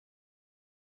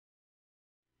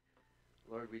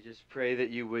Lord, we just pray that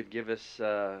you would give us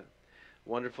a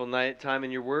wonderful time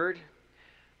in your word.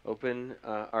 Open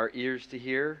our ears to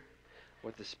hear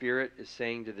what the Spirit is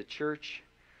saying to the church.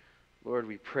 Lord,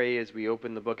 we pray as we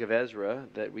open the book of Ezra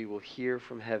that we will hear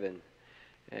from heaven.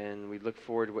 And we look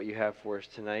forward to what you have for us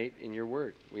tonight in your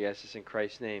word. We ask this in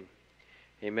Christ's name.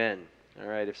 Amen. All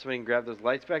right, if somebody can grab those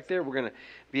lights back there, we're going to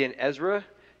be in Ezra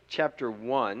chapter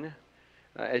 1.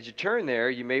 As you turn there,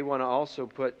 you may want to also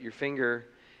put your finger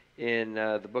in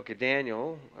the book of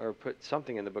Daniel, or put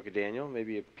something in the book of Daniel,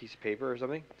 maybe a piece of paper or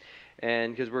something,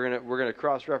 and because we're gonna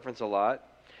cross-reference a lot.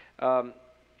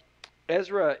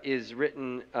 Ezra is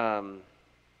written at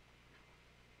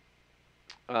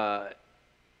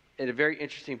a very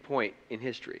interesting point in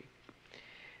history.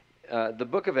 The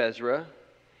book of Ezra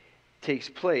takes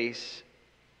place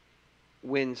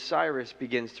when Cyrus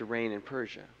begins to reign in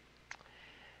Persia,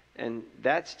 and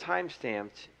that's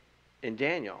time-stamped in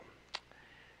Daniel.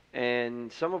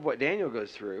 And some of what Daniel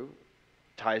goes through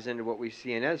ties into what we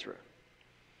see in Ezra.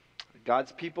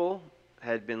 God's people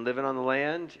had been living on the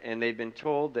land, and they'd been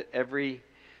told that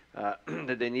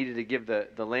that they needed to give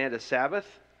the land a Sabbath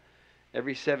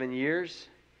every 7 years.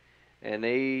 And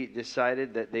they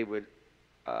decided that they would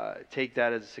take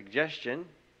that as a suggestion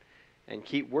and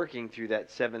keep working through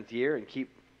that seventh year and keep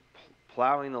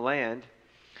plowing the land.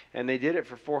 And they did it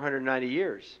for 490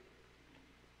 years.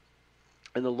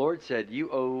 And the Lord said, you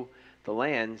owe the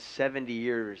land 70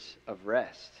 years of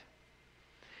rest.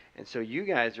 And so you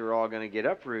guys are all going to get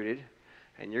uprooted,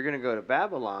 and you're going to go to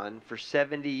Babylon for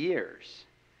 70 years.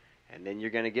 And then you're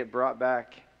going to get brought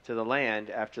back to the land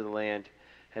after the land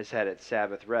has had its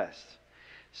Sabbath rest.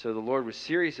 So the Lord was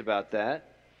serious about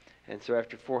that. And so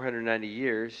after 490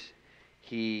 years,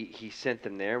 he sent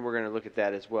them there. And we're going to look at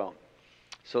that as well.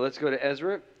 So let's go to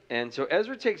Ezra. And so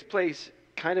Ezra takes place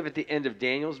kind of at the end of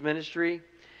Daniel's ministry,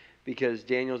 because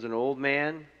Daniel's an old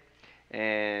man,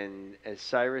 and as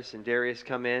Cyrus and Darius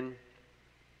come in,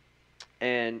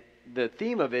 and the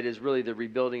theme of it is really the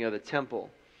rebuilding of the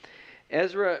temple.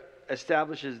 Ezra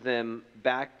establishes them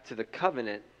back to the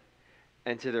covenant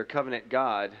and to their covenant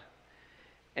God,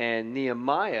 and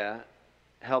Nehemiah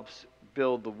helps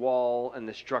build the wall and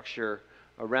the structure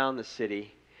around the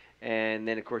city. And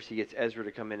then, of course, he gets Ezra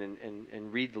to come in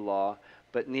and read the law.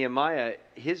 But Nehemiah,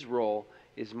 his role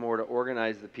is more to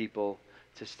organize the people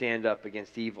to stand up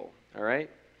against evil. All right?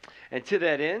 And to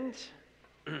that end,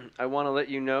 I want to let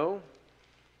you know,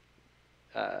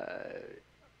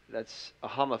 that's a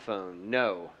homophone,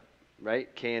 no, right?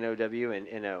 K-N-O-W and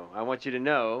N-O. I want you to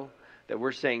know that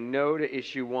we're saying no to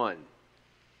issue 1.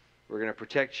 We're going to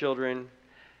protect children,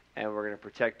 and we're going to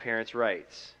protect parents'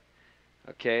 rights.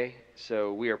 Okay?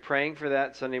 So we are praying for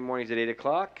that Sunday mornings at 8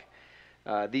 o'clock.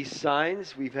 These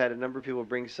signs, we've had a number of people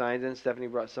bring signs in. Stephanie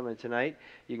brought some in tonight.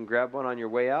 You can grab one on your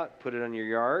way out, put it on your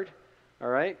yard, all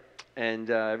right? And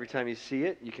every time you see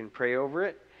it, you can pray over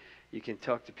it. You can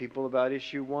talk to people about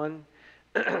issue 1,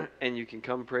 and you can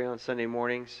come pray on Sunday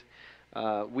mornings.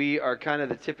 We are kind of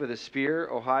the tip of the spear,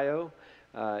 Ohio.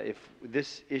 If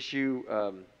this issue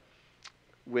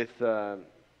with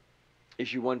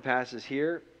issue 1 passes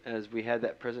here, as we had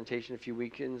that presentation a few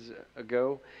weekends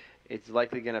ago, it's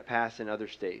likely going to pass in other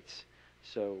states.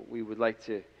 So we would like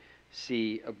to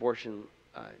see abortion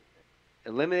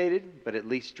eliminated, but at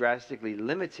least drastically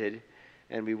limited,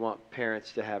 and we want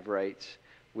parents to have rights,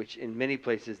 which in many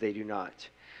places they do not.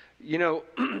 You know,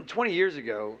 20 years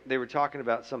ago, they were talking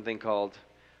about something called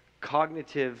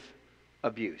cognitive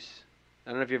abuse. I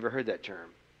don't know if you ever heard that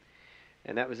term.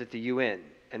 And that was at the UN.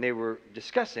 And they were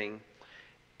discussing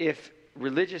if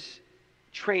religious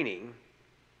training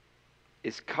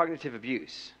is cognitive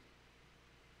abuse.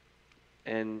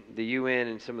 And the UN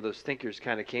and some of those thinkers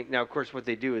kind of came. Now, of course, what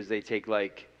they do is they take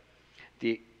like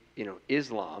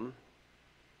Islam,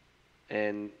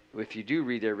 and if you do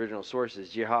read their original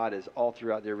sources, jihad is all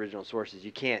throughout their original sources.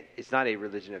 You can't, it's not a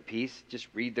religion of peace. Just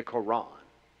read the Quran.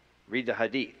 Read the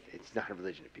Hadith. It's not a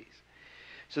religion of peace.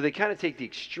 So they kind of take the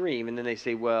extreme, and then they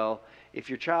say, well, if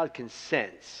your child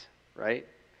consents, right?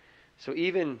 So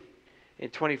even in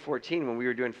 2014, when we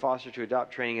were doing foster to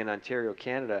adopt training in Ontario,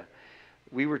 Canada,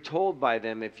 we were told by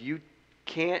them, if you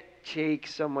can't take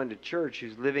someone to church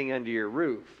who's living under your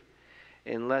roof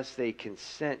unless they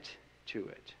consent to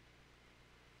it.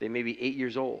 They may be 8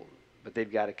 years old, but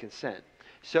they've got to consent.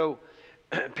 So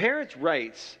parents'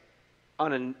 rights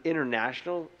on an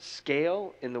international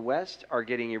scale in the West are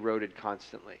getting eroded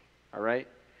constantly, all right?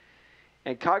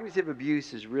 And cognitive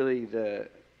abuse is really the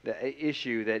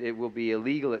issue that it will be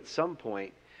illegal at some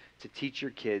point to teach your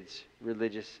kids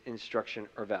religious instruction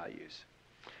or values,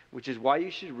 which is why you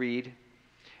should read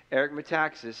Eric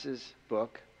Metaxas's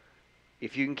book,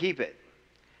 If You Can Keep It.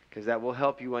 because that will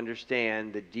help you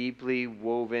understand the deeply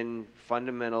woven,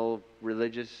 fundamental,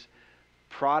 religious,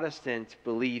 Protestant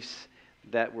beliefs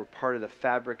that were part of the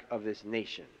fabric of this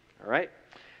nation. All right?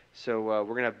 So we're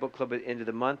going to have book club at the end of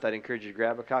the month. I'd encourage you to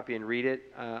grab a copy and read it.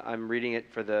 I'm reading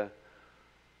it for the,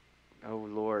 oh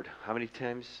Lord, how many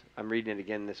times? I'm reading it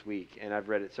again this week, and I've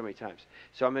read it so many times.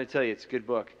 So I'm going to tell you it's a good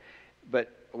book.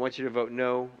 But I want you to vote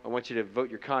no. I want you to vote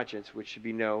your conscience, which should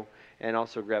be no, and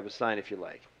also grab a sign if you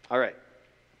like. All right.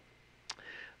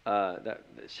 That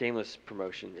shameless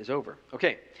promotion is over.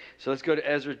 Okay, so let's go to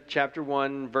Ezra chapter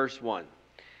 1, verse 1.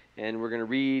 And we're going to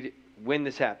read when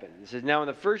this happened. This is now in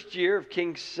the first year of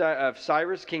King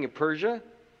Cyrus, king of Persia.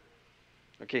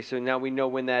 Okay, so now we know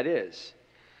when that is.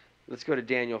 Let's go to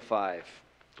Daniel 5.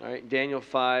 All right, Daniel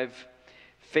 5,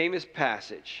 famous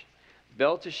passage.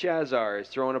 Belteshazzar is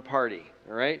throwing a party.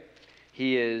 All right,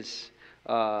 he is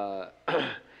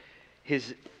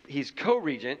he's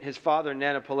co-regent. His father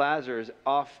Nabopolassar is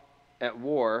off at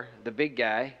war, the big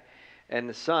guy, and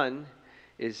the son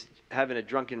is having a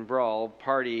drunken brawl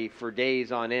party for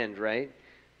days on end, right?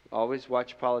 Always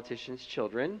watch politicians'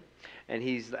 children. And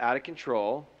he's out of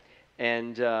control.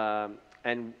 And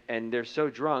they're so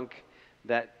drunk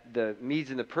that the Medes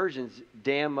and the Persians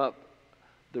dam up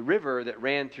the river that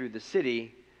ran through the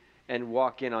city and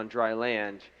walk in on dry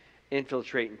land,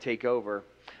 infiltrate and take over.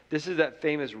 This is that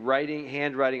famous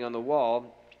handwriting on the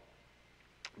wall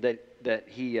that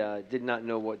he did not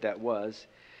know what that was.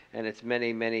 And it's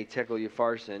many, many tekel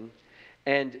upharsin.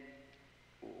 And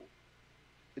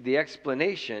the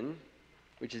explanation,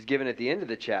 which is given at the end of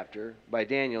the chapter by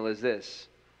Daniel, is this.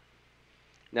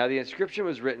 Now the inscription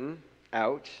was written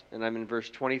out, and I'm in verse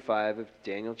 25 of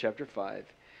Daniel chapter 5.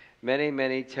 Mene,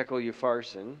 mene, tekel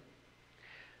upharsin.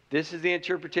 This is the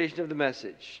interpretation of the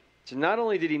message. So not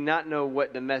only did he not know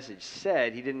what the message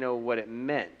said, he didn't know what it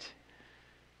meant.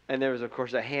 And there was, of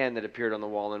course, a hand that appeared on the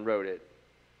wall and wrote it,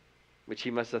 which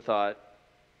he must have thought,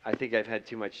 I think I've had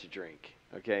too much to drink.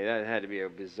 Okay, that had to be a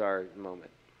bizarre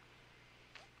moment.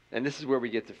 And this is where we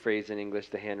get the phrase in English,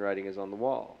 the handwriting is on the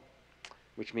wall,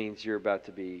 which means you're about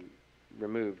to be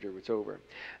removed or it's over.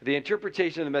 The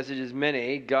interpretation of the message is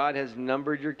mene, God has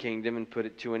numbered your kingdom and put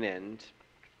it to an end.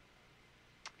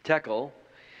 Tekel,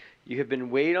 you have been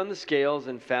weighed on the scales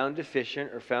and found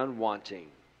deficient or found wanting.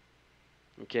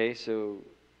 Okay, so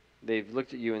they've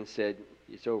looked at you and said,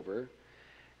 it's over.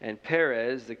 And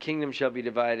Perez, the kingdom shall be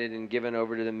divided and given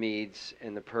over to the Medes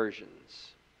and the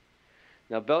Persians.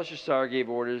 Now Belshazzar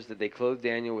gave orders that they clothe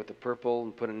Daniel with the purple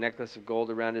and put a necklace of gold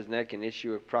around his neck and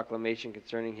issue a proclamation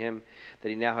concerning him that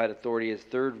he now had authority as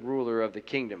third ruler of the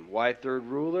kingdom. Why third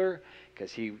ruler?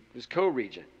 Because he was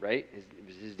co-regent, right? It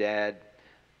was his dad,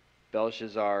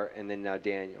 Belshazzar, and then now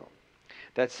Daniel.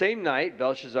 That same night,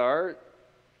 Belshazzar,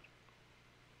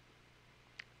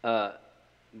 the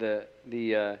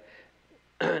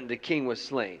king was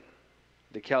slain.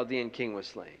 The Chaldean king was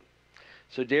slain.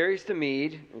 So Darius the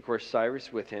Mede, and of course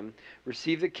Cyrus with him,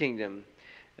 received the kingdom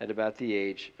at about the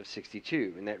age of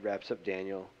 62. And that wraps up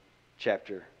Daniel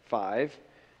chapter 5.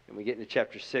 And we get into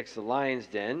chapter 6, the lion's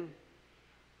den.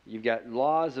 You've got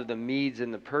laws of the Medes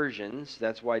and the Persians.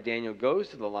 That's why Daniel goes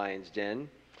to the lion's den.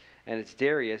 And it's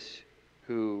Darius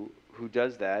who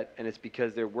does that. And it's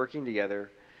because they're working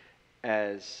together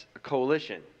as a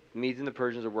coalition. The Medes and the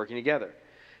Persians are working together.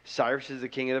 Cyrus is the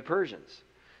king of the Persians.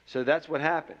 So that's what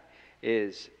happened,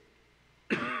 is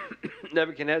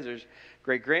Nebuchadnezzar's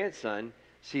great-grandson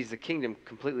sees the kingdom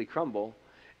completely crumble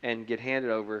and get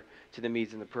handed over to the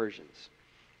Medes and the Persians.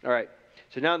 All right,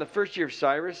 so now in the first year of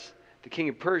Cyrus, the king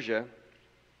of Persia,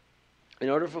 in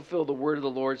order to fulfill the word of the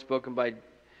Lord spoken by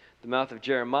the mouth of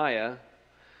Jeremiah,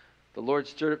 the Lord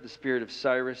stirred up the spirit of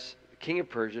Cyrus, the king of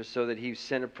Persia, so that he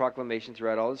sent a proclamation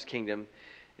throughout all his kingdom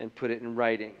and put it in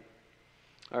writing.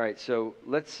 All right, so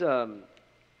let's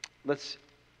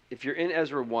if you're in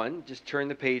Ezra 1, just turn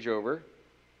the page over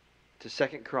to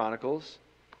 2 Chronicles,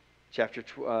 chapter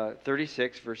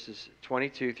 36, verses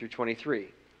 22 through 23.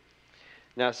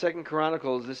 Now, 2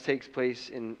 Chronicles, this takes place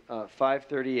in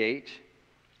 538,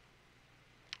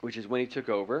 which is when he took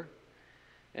over.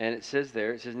 And it says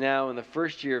there, now in the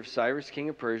first year of Cyrus, king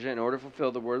of Persia, in order to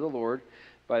fulfill the word of the Lord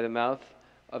by the mouth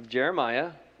of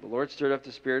Jeremiah, the Lord stirred up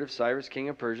the spirit of Cyrus, king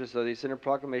of Persia, so that he sent a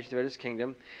proclamation throughout his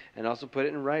kingdom and also put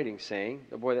it in writing, saying,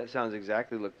 oh boy, that sounds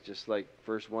exactly just like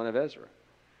verse 1 of Ezra.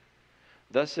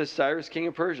 Thus says Cyrus, king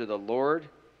of Persia, the Lord,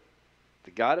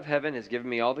 the God of heaven, has given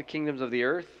me all the kingdoms of the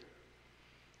earth,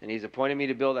 and he's appointed me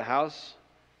to build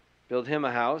him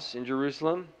a house in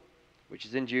Jerusalem, which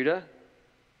is in Judah.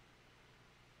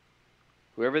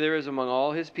 Whoever there is among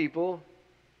all his people,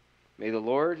 may the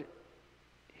Lord,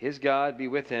 his God, be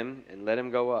with him, and let him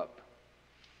go up.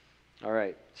 All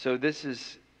right. So this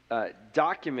is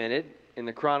documented in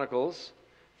the Chronicles.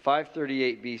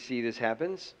 538 BC this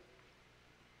happens.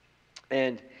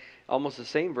 And almost the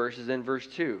same verse is in verse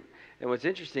 2. And what's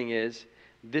interesting is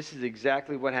this is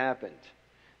exactly what happened.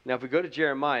 Now, if we go to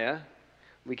Jeremiah,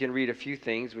 we can read a few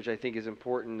things, which I think is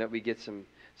important that we get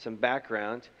some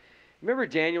background. Remember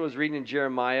Daniel was reading in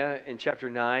Jeremiah in chapter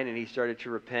 9, and he started to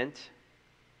repent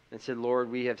and said,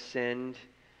 Lord, we have sinned.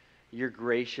 You're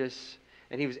gracious.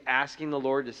 And he was asking the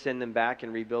Lord to send them back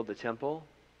and rebuild the temple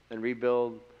and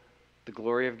rebuild the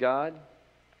glory of God.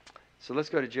 So let's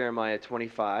go to Jeremiah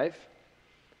 25.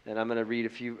 And I'm going to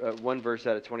read one verse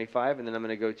out of 25, and then I'm going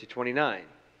to go to 29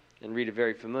 and read a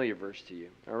very familiar verse to you.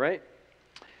 All right?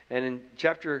 And in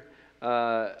chapter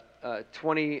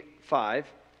 25,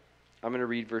 I'm going to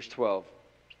read verse 12.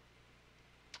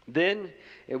 Then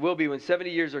it will be when 70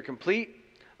 years are complete,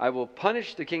 I will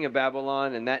punish the king of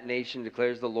Babylon and that nation,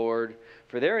 declares the Lord,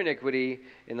 for their iniquity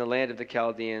in the land of the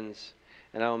Chaldeans,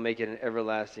 and I will make it an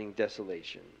everlasting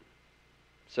desolation.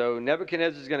 So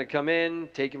Nebuchadnezzar is going to come in,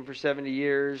 take him for 70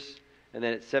 years, and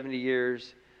then at 70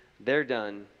 years, they're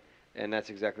done, and that's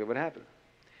exactly what happened.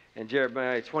 And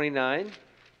Jeremiah 29,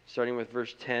 starting with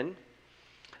verse 10,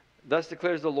 thus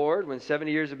declares the Lord, when 70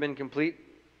 years have been completed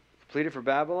for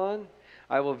Babylon,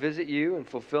 I will visit you and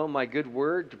fulfill my good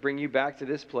word to bring you back to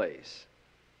this place.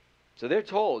 So they're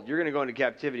told, you're going to go into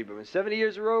captivity, but when 70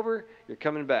 years are over, you're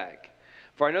coming back.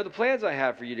 For I know the plans I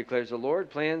have for you, declares the Lord,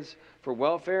 plans for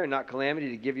welfare and not calamity,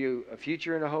 to give you a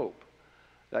future and a hope.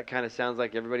 That kind of sounds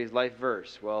like everybody's life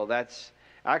verse. Well, that's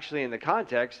actually in the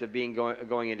context of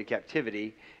going into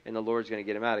captivity, and the Lord's going to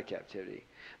get him out of captivity.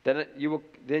 Then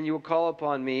you will call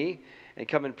upon me and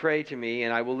come and pray to me,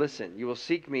 and I will listen. You will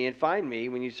seek me and find me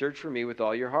when you search for me with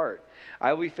all your heart.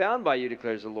 I will be found by you,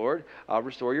 declares the Lord. I'll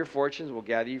restore your fortunes, will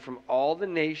gather you from all the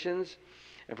nations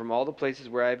and from all the places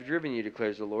where I have driven you,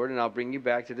 declares the Lord, and I'll bring you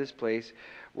back to this place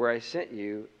where I sent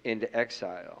you into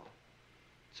exile.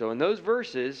 So in those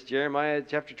verses, Jeremiah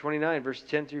chapter 29, verse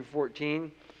 10 through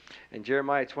 14, and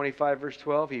Jeremiah 25, verse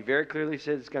 12, he very clearly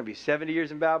says it's going to be 70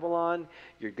 years in Babylon.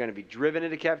 You're going to be driven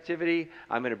into captivity.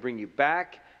 I'm going to bring you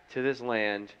back to this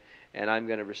land, and I'm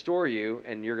going to restore you,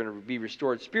 and you're going to be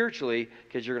restored spiritually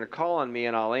because you're going to call on me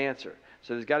and I'll answer.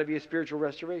 So there's got to be a spiritual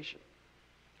restoration,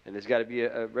 and there's got to be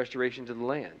a restoration to the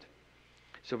land.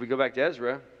 So if we go back to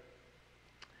Ezra,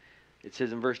 it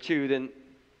says in verse 2, then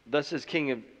thus says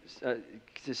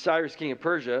Cyrus, king of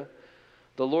Persia,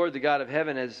 the Lord, the God of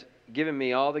heaven, has given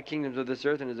me all the kingdoms of this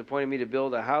earth and has appointed me to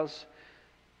build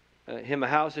him a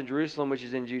house in Jerusalem, which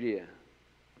is in Judah.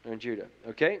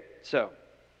 Okay, so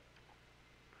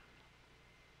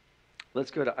let's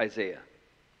go to Isaiah.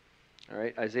 All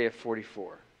right, Isaiah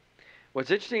 44. What's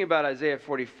interesting about Isaiah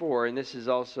 44, and this is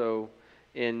also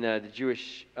in the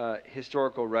Jewish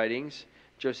historical writings,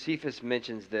 Josephus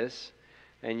mentions this,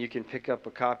 and you can pick up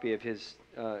a copy of his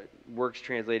works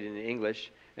translated into English,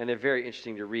 and they're very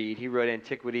interesting to read. He wrote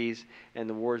Antiquities and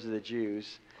the Wars of the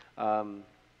Jews.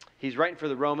 He's writing for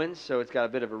the Romans, so it's got a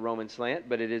bit of a Roman slant,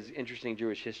 but it is interesting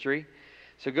Jewish history.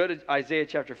 So go to Isaiah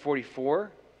chapter 44,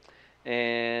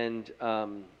 and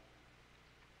I'm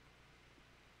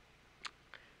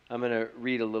going to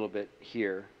read a little bit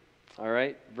here. All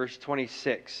right, verse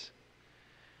 26.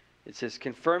 It says,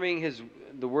 confirming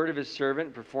the word of his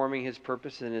servant, performing his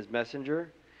purpose in his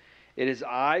messenger. It is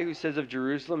I who says of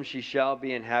Jerusalem, she shall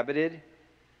be inhabited,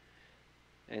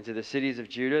 and to the cities of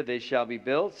Judah they shall be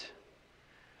built.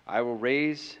 I will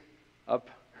raise up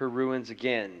her ruins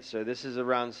again. So this is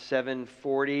around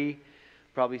 740,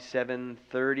 probably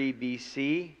 730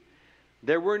 BC.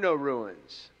 There were no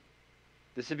ruins.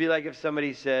 This would be like if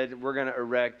somebody said, we're going to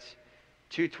erect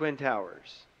 2 twin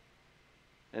towers,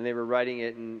 and they were writing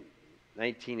it in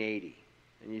 1980.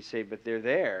 And you say, but they're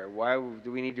there. Why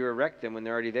do we need to erect them when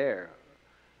they're already there?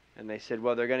 And they said,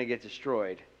 well, they're going to get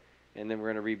destroyed, and then we're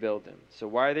going to rebuild them. So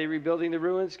why are they rebuilding the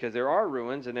ruins? Because there are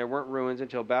ruins, and there weren't ruins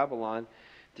until Babylon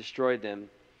destroyed them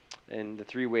in the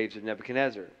 3 waves of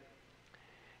Nebuchadnezzar.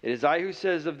 It is I who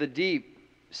says of the deep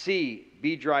sea,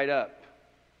 be dried up.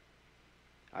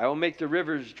 I will make the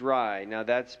rivers dry. Now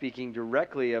that's speaking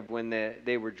directly of when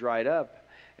they were dried up,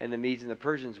 and the Medes and the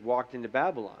Persians walked into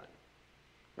Babylon.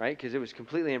 Right? Because it was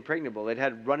completely impregnable. It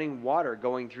had running water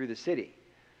going through the city.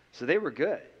 So they were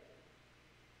good.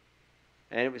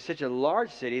 And it was such a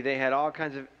large city, they had all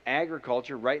kinds of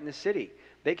agriculture right in the city.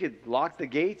 They could lock the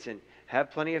gates and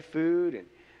have plenty of food,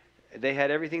 and they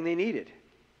had everything they needed.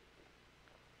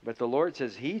 But the Lord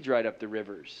says he dried up the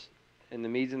rivers, and the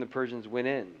Medes and the Persians went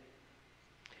in.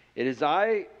 It is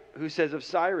I who says of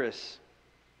Cyrus.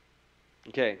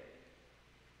 Okay.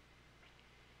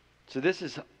 So this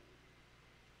is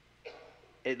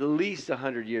at least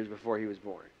 100 years before he was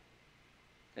born.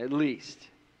 At least.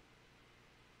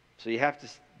 So you have to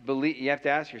believe. You have to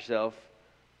ask yourself,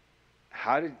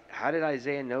 how did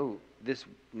Isaiah know this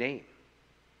name?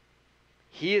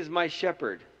 He is my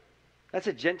shepherd. That's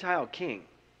a Gentile king.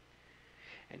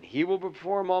 And he will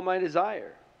perform all my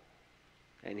desire.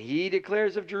 And he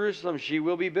declares of Jerusalem, she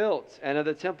will be built, and of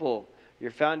the temple,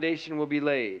 your foundation will be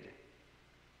laid.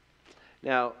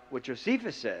 Now, what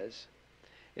Josephus says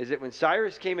is that when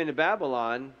Cyrus came into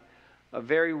Babylon, a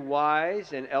very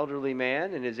wise and elderly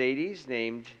man in his 80s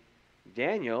named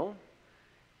Daniel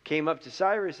came up to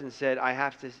Cyrus and said, I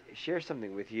have to share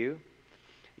something with you.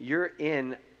 You're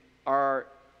in our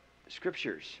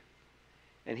scriptures.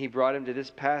 And he brought him to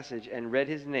this passage and read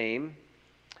his name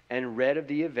and read of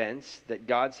the events that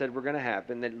God said were going to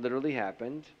happen, that literally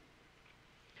happened.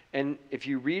 And if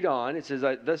you read on, it says,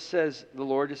 thus says the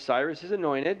Lord to Cyrus his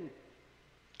anointed,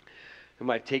 whom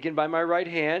I've taken by my right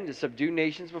hand to subdue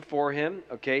nations before him.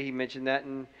 Okay, he mentioned that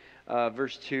in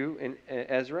verse 2 in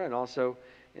Ezra, and also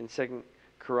in 2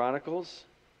 Chronicles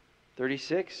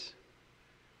 36.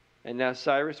 And now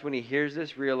Cyrus, when he hears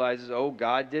this, realizes, oh,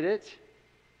 God did it.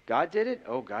 God did it?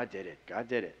 Oh, God did it. God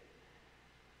did it.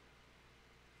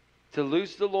 To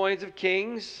loose the loins of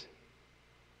kings.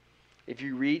 If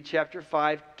you read chapter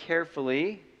 5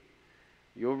 carefully,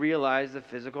 you'll realize the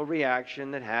physical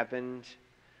reaction that happened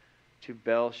to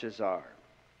Belshazzar.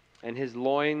 And his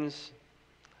loins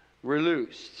were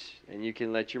loosed. And you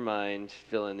can let your mind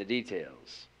fill in the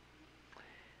details.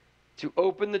 To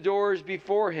open the doors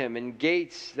before him and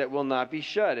gates that will not be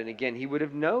shut. And again, he would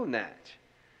have known that,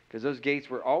 because those gates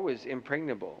were always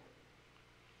impregnable.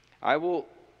 I will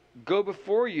go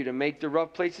before you to make the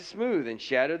rough places smooth and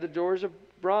shatter the doors of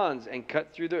bronze and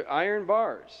cut through the iron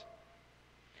bars.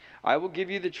 I will give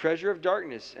you the treasure of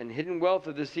darkness and hidden wealth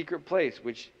of the secret place,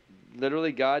 which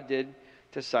literally God did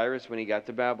to Cyrus when he got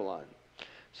to Babylon,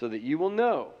 so that you will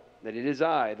know that it is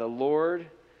I, the Lord,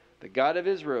 the God of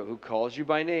Israel, who calls you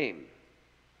by name.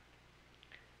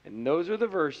 And those are the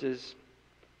verses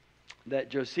that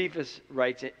Josephus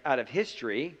writes out of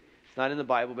history. It's not in the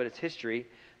Bible, but it's history,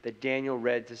 that Daniel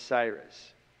read to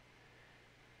Cyrus.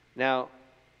 Now,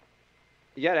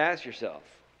 you got to ask yourself.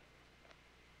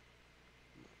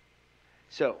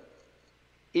 So,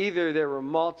 either there were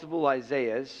multiple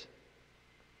Isaiahs,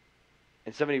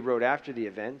 and somebody wrote after the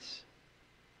events,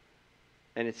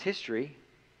 and it's history,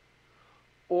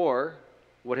 or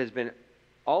what has been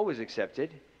always accepted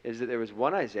is that there was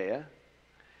one Isaiah,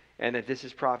 and that this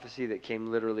is prophecy that came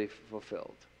literally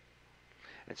fulfilled.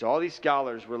 And so all these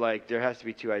scholars were like, there has to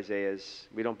be two Isaiahs.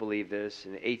 We don't believe this.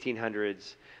 In the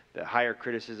 1800s, the higher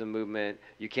criticism movement,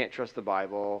 you can't trust the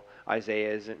Bible.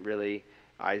 Isaiah isn't really,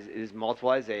 it is multiple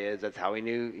Isaiahs. That's how he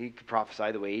knew he could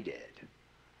prophesy the way he did.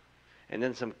 And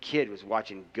then some kid was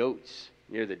watching goats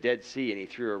near the Dead Sea, and he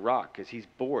threw a rock because he's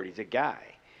bored. He's a guy.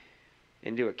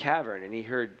 Into a cavern, and he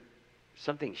heard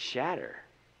something shatter.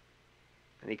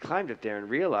 And he climbed up there and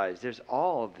realized there's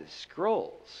all of the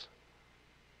scrolls.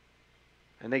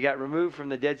 And they got removed from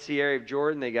the Dead Sea area of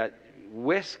Jordan. They got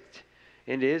whisked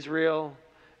into Israel.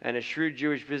 And a shrewd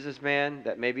Jewish businessman,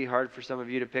 that may be hard for some of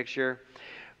you to picture,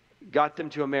 got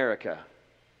them to America.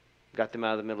 Got them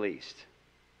out of the Middle East.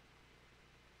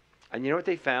 And you know what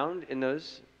they found in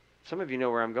those? Some of you know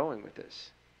where I'm going with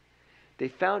this. They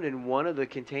found in one of the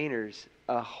containers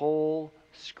a whole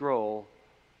scroll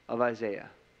of Isaiah.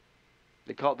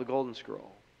 They call it the Golden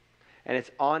Scroll. And it's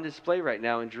on display right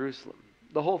now in Jerusalem.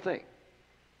 The whole thing.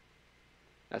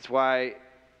 That's why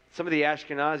some of the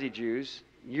Ashkenazi Jews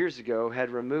years ago had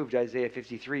removed Isaiah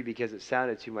 53 because it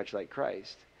sounded too much like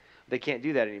Christ. They can't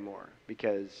do that anymore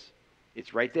because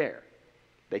it's right there.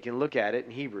 They can look at it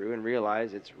in Hebrew and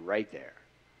realize it's right there.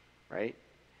 Right?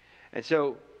 And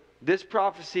so this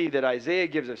prophecy that Isaiah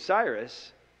gives of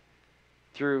Cyrus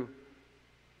through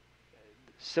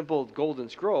simple golden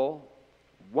scroll,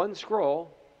 one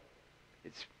scroll,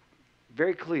 it's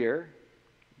very clear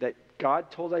that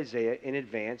God told Isaiah in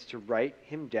advance to write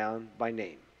him down by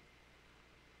name.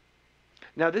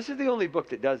 Now, this is the only book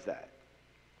that does that.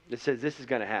 That says this is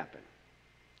going to happen.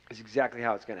 It's exactly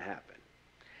how it's going to happen.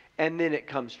 And then it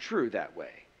comes true that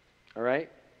way. All right?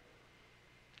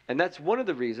 And that's one of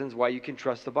the reasons why you can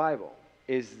trust the Bible,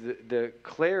 is the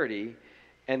clarity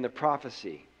and the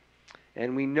prophecy.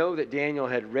 And we know that Daniel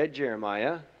had read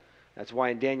Jeremiah. That's why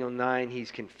in Daniel 9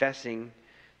 he's confessing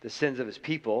the sins of his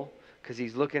people, because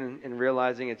he's looking and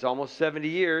realizing it's almost 70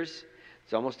 years.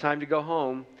 It's almost time to go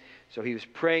home. So he was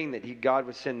praying that God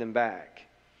would send them back.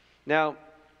 Now,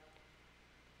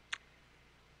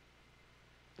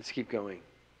 let's keep going.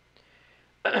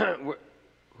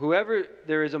 Whoever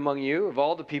there is among you of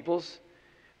all the peoples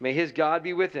May his God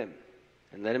be with him,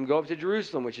 and let him go up to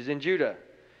Jerusalem, which is in Judah,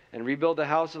 and rebuild the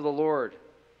house of the Lord,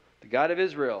 the God of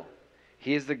Israel.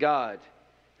 He is the God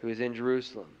who is in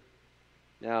Jerusalem.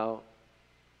 Now,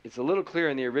 it's a little clear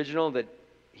in the original that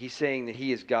he's saying that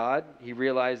he is God. He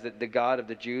realized that the God of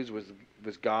the Jews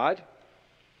was God.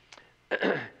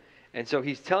 And so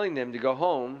he's telling them to go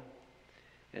home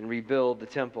and rebuild the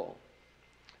temple.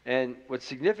 And what's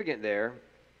significant there,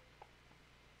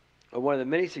 or one of the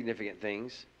many significant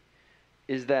things,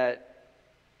 is that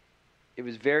it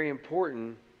was very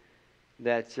important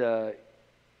that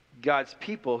God's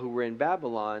people who were in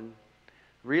Babylon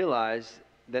realized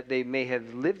that they may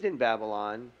have lived in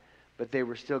Babylon, but they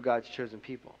were still God's chosen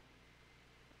people.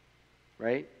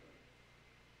 Right?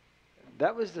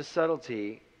 That was the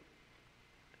subtlety.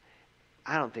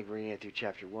 I don't think we're going to get through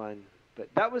chapter 1, but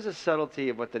that was the subtlety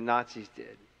of what the Nazis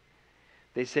did.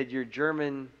 They said, you're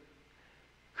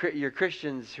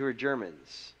Christians who are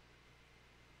Germans.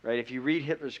 Right? If you read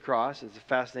Hitler's Cross, it's a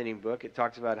fascinating book. It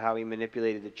talks about how he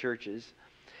manipulated the churches.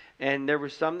 And there were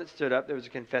some that stood up. There was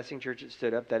a confessing church that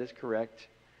stood up. That is correct.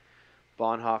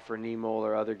 Bonhoeffer,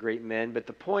 Niemöller, other great men. But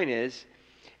the point is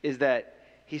that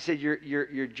he said,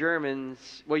 you're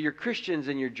Germans. Well, you're Christians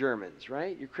and you're Germans,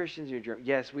 right? You're Christians and you're Germans.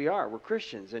 Yes, we are. We're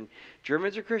Christians. And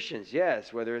Germans are Christians.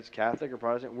 Yes, whether it's Catholic or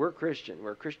Protestant, we're Christian.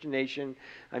 We're a Christian nation.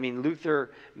 I mean, Luther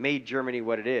made Germany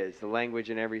what it is, the language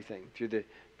and everything, through the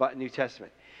New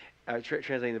Testament.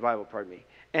 Translating the Bible, pardon me.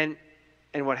 And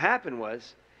what happened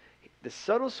was, the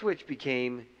subtle switch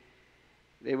became,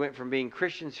 they went from being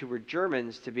Christians who were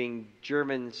Germans to being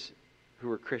Germans who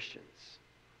were Christians.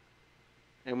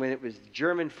 And when it was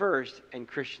German first and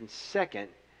Christian second,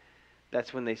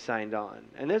 that's when they signed on.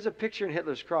 And there's a picture in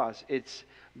Hitler's Cross. It's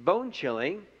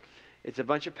bone-chilling. It's a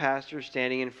bunch of pastors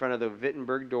standing in front of the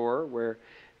Wittenberg door where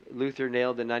Luther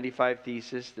nailed the 95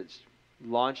 Thesis that's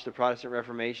launched the Protestant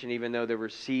Reformation, even though there were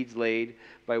seeds laid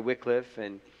by Wycliffe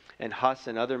and Huss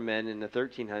and other men in the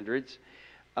 1300s.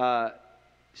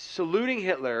 Saluting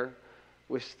Hitler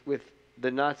with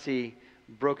the Nazi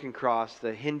broken cross,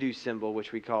 the Hindu symbol,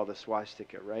 which we call the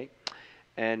swastika, right?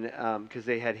 And because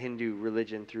they had Hindu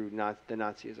religion through the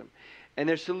Nazism. And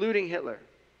they're saluting Hitler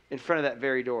in front of that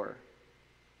very door.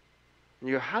 And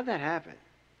you go, how'd that happen?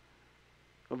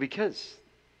 Well, because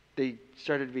they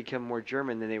started to become more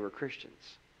German than they were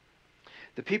Christians.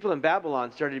 The people in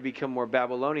Babylon started to become more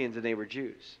Babylonians than they were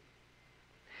Jews.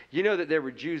 You know that there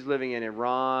were Jews living in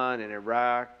Iran and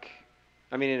Iraq.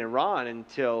 In Iran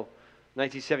until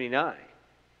 1979.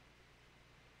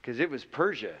 Because it was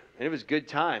Persia, and it was good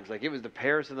times. Like, it was the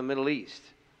Paris of the Middle East.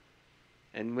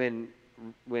 And when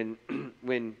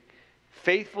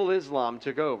faithful Islam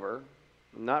took over,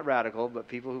 not radical, but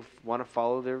people who want to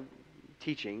follow their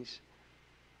teachings,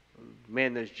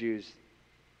 man, those Jews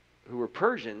who were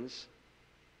Persians,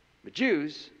 but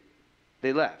Jews,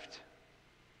 they left.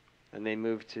 And they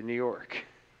moved to New York.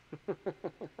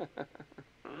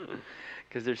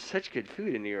 Because there's such good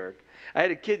food in New York. I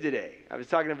had a kid today. I was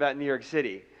talking about New York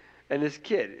City. And this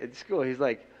kid at school, he's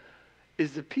like,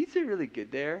 is the pizza really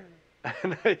good there?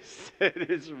 And I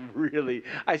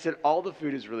said, all the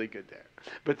food is really good there.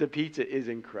 But the pizza is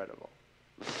incredible.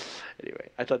 Anyway,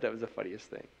 I thought that was the funniest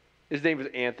thing. His name was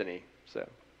Anthony. So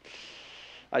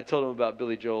I told him about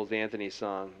Billy Joel's Anthony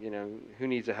song. You know, who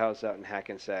needs a house out in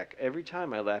Hackensack? Every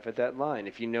time I laugh at that line.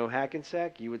 If you know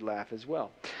Hackensack, you would laugh as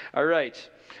well. All right.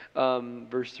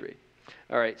 Verse 3.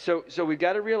 All right. So we've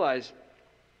got to realize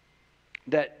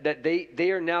that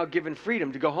they are now given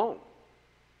freedom to go home.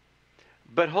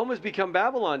 But home has become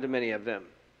Babylon to many of them.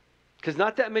 Because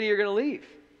not that many are going to leave.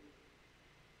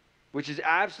 Which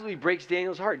absolutely breaks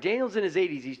Daniel's heart. Daniel's in his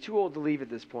 80s. He's too old to leave at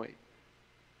this point.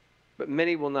 But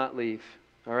many will not leave.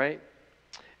 All right?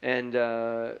 And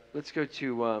let's go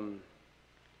to... I'm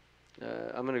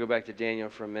going to go back to Daniel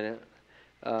for a minute.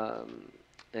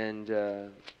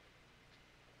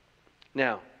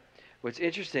 Now, what's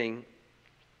interesting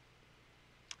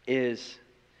is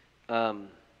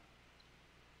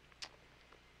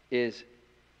he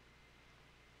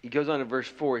goes on to verse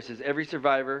 4. He says, every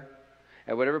survivor,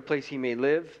 at whatever place he may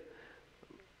live,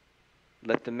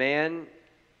 let the man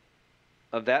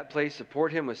of that place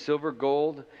support him with silver,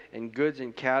 gold, and goods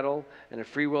and cattle, and a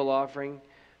freewill offering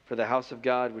for the house of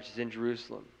God, which is in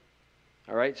Jerusalem.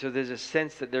 All right, so there's a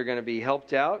sense that they're going to be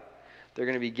helped out. They're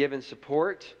going to be given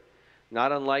support,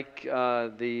 not unlike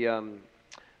the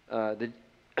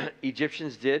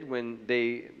Egyptians did when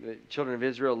the children of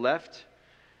Israel left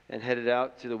and headed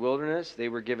out to the wilderness. They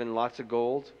were given lots of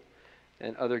gold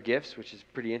and other gifts, which is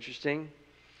pretty interesting.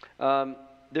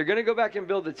 They're going to go back and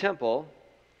build the temple.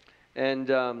 And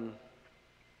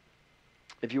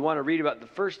if you want to read about the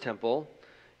first temple,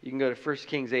 You can go to 1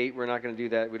 Kings 8. We're not going to do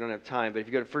that. We don't have time. But if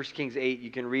you go to 1 Kings 8, you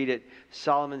can read it,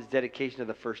 Solomon's dedication of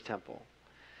the first temple.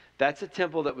 That's a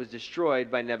temple that was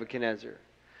destroyed by Nebuchadnezzar.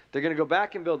 They're going to go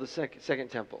back and build the second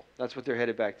temple. That's what they're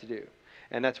headed back to do.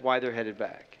 And that's why they're headed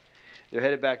back. They're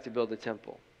headed back to build the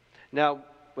temple. Now,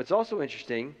 what's also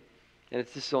interesting, and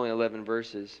this is only 11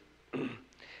 verses,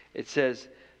 it says,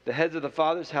 the heads of the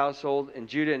father's household in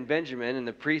Judah and Benjamin, and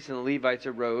the priests and the Levites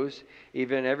arose,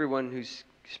 even everyone whose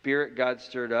spirit God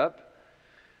stirred up,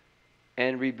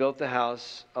 and rebuilt the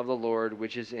house of the Lord,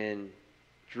 which is in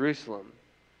Jerusalem.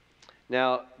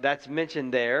 Now, that's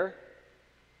mentioned there.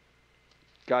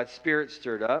 God's spirit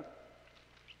stirred up.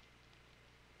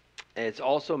 And it's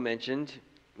also mentioned,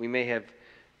 we may have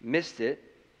missed it,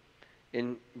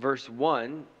 in verse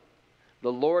 1,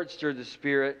 the Lord stirred the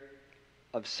spirit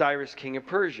of Cyrus, king of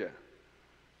Persia.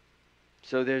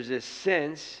 So there's this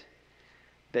sense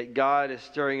that God is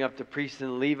stirring up the priests and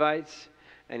the Levites,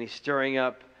 and he's stirring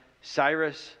up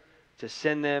Cyrus to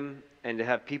send them and to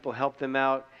have people help them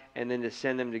out, and then to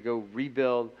send them to go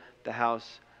rebuild the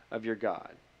house of your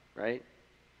God, right?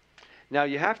 Now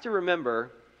you have to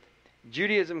remember,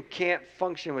 Judaism can't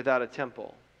function without a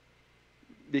temple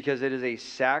because it is a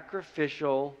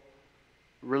sacrificial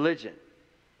religion.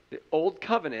 The Old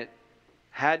Covenant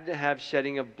had to have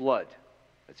shedding of blood.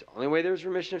 That's the only way there was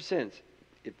remission of sins.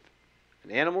 If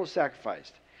an animal was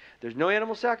sacrificed. There's no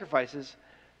animal sacrifices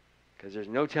because there's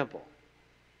no temple.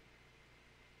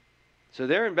 So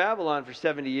they're in Babylon for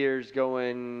 70 years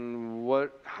going,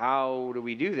 how do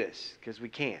we do this? Because we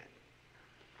can't.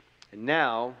 And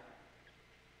now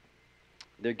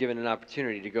they're given an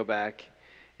opportunity to go back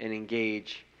and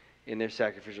engage in their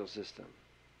sacrificial system.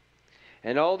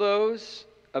 And all those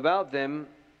about them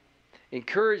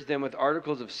encouraged them with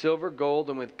articles of silver, gold,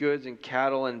 and with goods and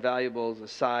cattle and valuables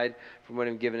aside from what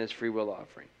had been given as free will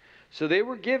offering. So they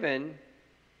were given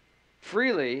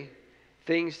freely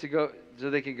things to go so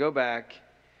they could go back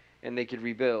and they could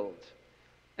rebuild.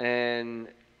 And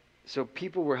so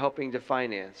people were helping to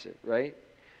finance it, right?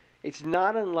 It's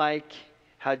not unlike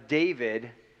how David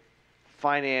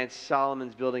financed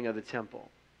Solomon's building of the temple,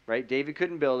 right? David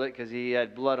couldn't build it because he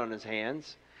had blood on his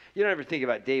hands. You don't ever think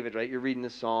about David, right? You're reading the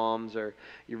Psalms or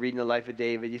you're reading the life of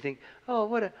David. You think, oh,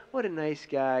 what a nice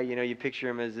guy. You know, you picture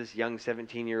him as this young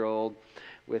 17-year-old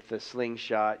with a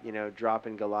slingshot,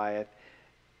 dropping Goliath.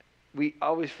 We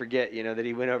always forget, that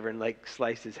he went over and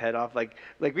sliced his head off. Like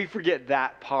we forget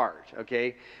that part,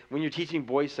 okay? When you're teaching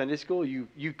boys Sunday school,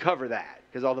 you cover that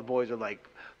because all the boys are like,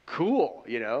 cool,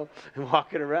 and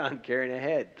walking around carrying a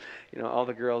head. All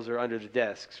the girls are under the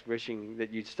desks wishing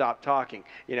that you'd stop talking.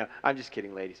 I'm just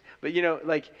kidding, ladies. But,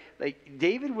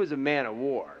 David was a man of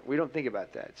war. We don't think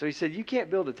about that. So he said, you can't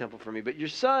build a temple for me, but your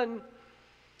son,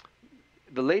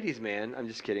 the ladies' man, I'm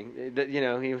just kidding.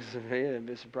 He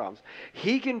had some problems.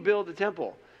 He can build a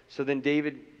temple. So then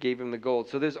David gave him the gold.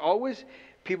 So there's always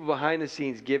people behind the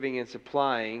scenes giving and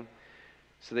supplying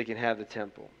so they can have the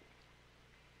temple.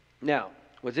 Now,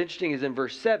 what's interesting is in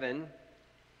verse 7,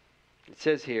 it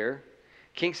says here,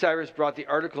 King Cyrus brought the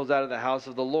articles out of the house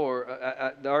of the Lord,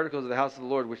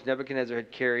 which Nebuchadnezzar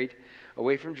had carried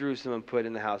away from Jerusalem and put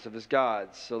in the house of his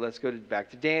gods. So let's go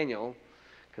back to Daniel,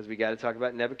 because we got to talk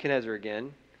about Nebuchadnezzar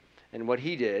again and what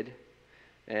he did.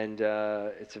 And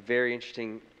it's a very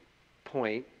interesting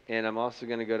point. And I'm also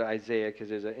going to go to Isaiah, because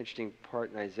there's an interesting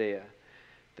part in Isaiah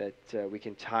that we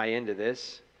can tie into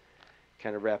this,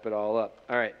 kind of wrap it all up.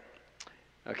 All right.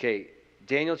 Okay,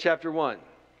 Daniel chapter 1.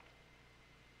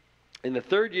 In the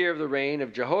 3rd year of the reign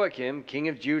of Jehoiakim, king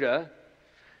of Judah,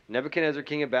 Nebuchadnezzar,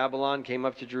 king of Babylon, came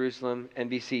up to Jerusalem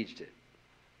and besieged it.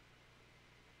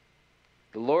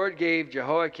 The Lord gave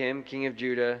Jehoiakim, king of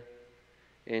Judah,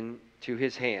 into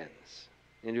his hand,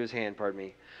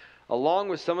 along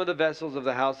with some of the vessels of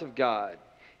the house of God.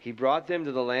 He brought them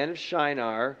to the land of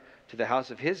Shinar, to the house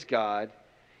of his God.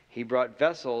 He brought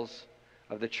vessels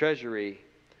of the treasury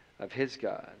of his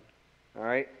God. All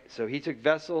right? So he took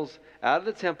vessels out of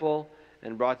the temple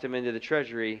and brought them into the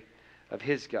treasury of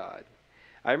his God.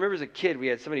 I remember as a kid, we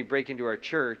had somebody break into our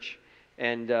church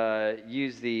and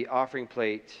use the offering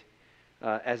plate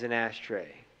as an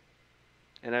ashtray.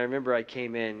 And I remember I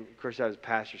came in, of course I was a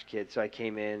pastor's kid, so I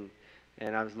came in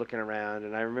and I was looking around,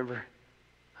 and I remember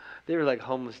they were like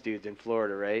homeless dudes in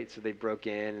Florida, right? So they broke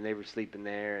in and they were sleeping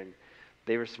there, and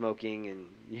they were smoking and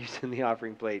using the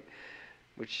offering plate,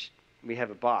 which we have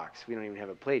a box, we don't even have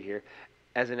a plate here,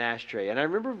 as an ashtray. And I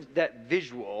remember that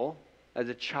visual as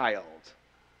a child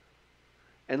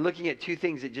and looking at two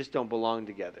things that just don't belong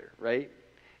together, right?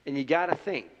 And you got to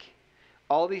think,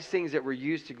 all these things that were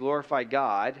used to glorify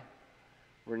God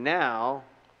were now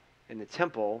in the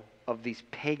temple of these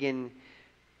pagan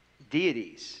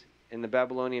deities. And the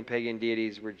Babylonian pagan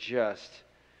deities were just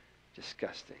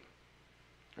disgusting.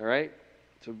 All right?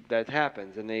 So that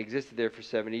happens, and they existed there for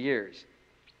 70 years.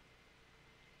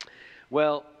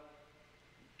 Well,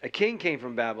 a king came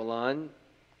from Babylon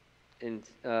in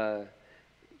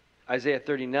Isaiah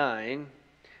 39,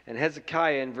 and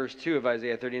Hezekiah in verse 2 of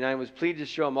Isaiah 39 was pleased to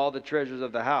show him all the treasures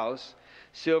of the house,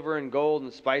 silver and gold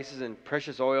and spices and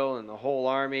precious oil, and the whole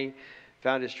army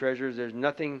found his treasures. There's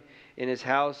nothing in his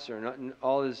house or not in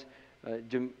all his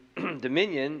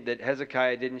dominion that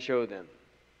Hezekiah didn't show them.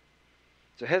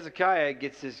 So Hezekiah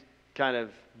gets this kind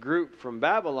of group from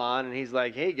Babylon, and he's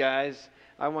like, hey guys,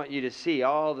 I want you to see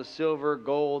all the silver,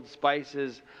 gold,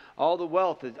 spices, all the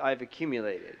wealth that I've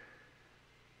accumulated.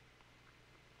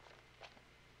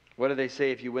 What do they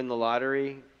say if you win the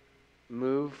lottery?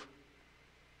 Move.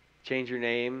 Change your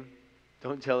name.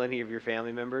 Don't tell any of your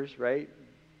family members, right?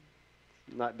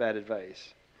 Not bad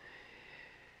advice.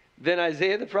 Then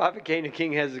Isaiah the prophet came to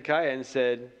King Hezekiah and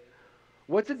said,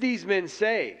 what did these men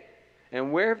say?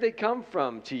 And where have they come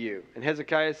from to you? And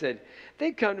Hezekiah said,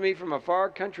 they've come to me from a far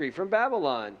country, from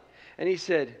Babylon. And he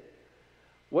said,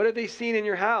 what have they seen in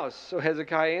your house? So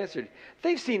Hezekiah answered,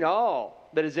 they've seen all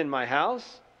that is in my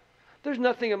house. There's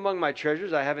nothing among my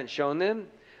treasures I haven't shown them.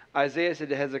 Isaiah said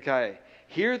to Hezekiah,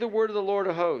 hear the word of the Lord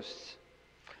of hosts.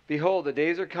 Behold, the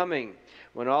days are coming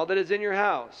when all that is in your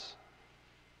house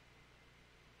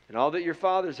and all that your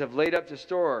fathers have laid up to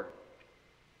store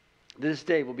this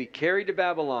day will be carried to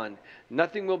Babylon.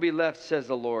 Nothing will be left, says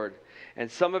the Lord.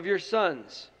 And some of your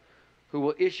sons who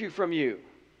will issue from you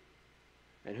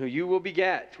and who you will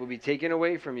beget will be taken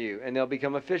away from you, and they'll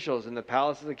become officials in the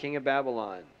palace of the king of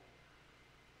Babylon.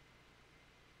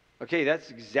 Okay,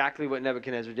 that's exactly what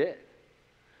Nebuchadnezzar did.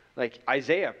 Like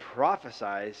Isaiah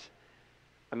prophesies.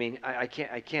 I mean, I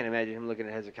can't imagine him looking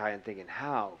at Hezekiah and thinking,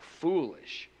 how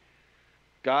foolish.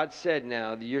 God said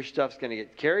now that your stuff's going to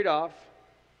get carried off,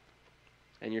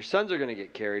 and your sons are going to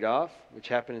get carried off, which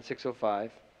happened in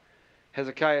 605.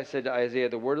 Hezekiah said to Isaiah,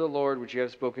 the word of the Lord which you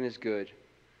have spoken is good.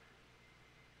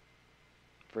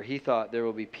 For he thought there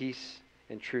will be peace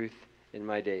and truth in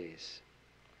my days.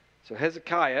 So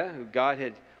Hezekiah, who God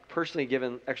had personally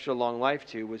given extra long life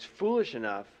to, was foolish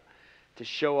enough to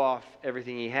show off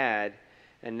everything he had,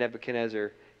 and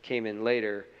Nebuchadnezzar came in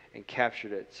later and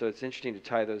captured it. So it's interesting to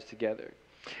tie those together.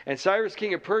 And Cyrus,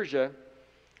 king of Persia,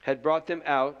 had brought them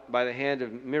out by the hand of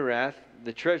Mirath,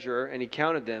 the treasurer, and he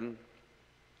counted them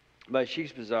by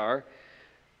Sheshbazzar,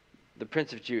 the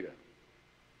prince of Judah.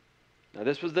 Now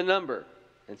this was the number,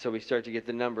 and so we start to get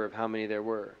the number of how many there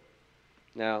were.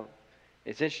 Now,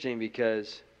 it's interesting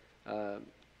because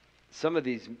some of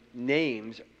these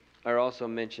names are also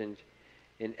mentioned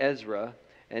in Ezra,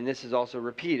 and this is also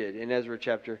repeated in Ezra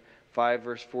chapter 5,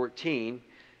 verse 14.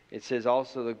 It says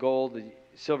also the gold, the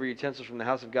silver utensils from the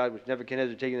house of God, which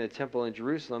Nebuchadnezzar taken to the temple in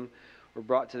Jerusalem, were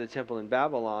brought to the temple in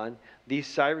Babylon. These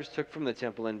Cyrus took from the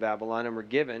temple in Babylon and were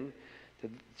given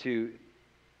to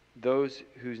those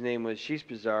whose name was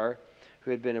Sheshbazzar,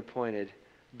 who had been appointed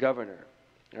governor.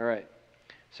 All right.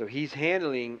 So he's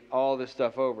handling all this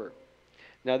stuff over.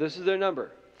 Now this is their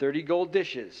number. 30 gold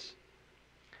dishes.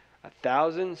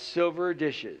 1,000 silver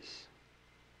dishes.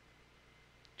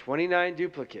 29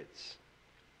 duplicates.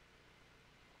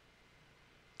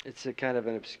 It's a kind of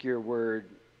an obscure word,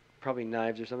 probably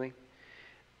knives or something.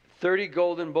 30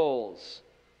 golden bowls,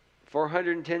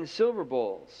 410 silver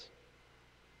bowls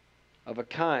of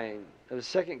a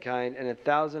second kind, and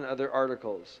 1,000 other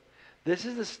articles. This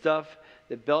is the stuff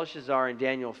that Belshazzar in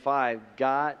Daniel 5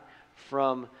 got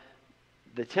from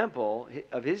the temple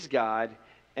of his god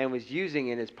and was using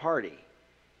in his party.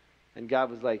 And God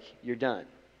was like, you're done.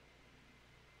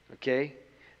 Okay?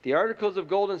 The articles of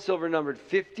gold and silver numbered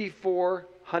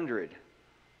 5,400.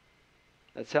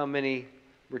 That's how many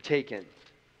were taken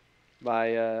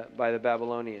by the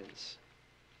Babylonians,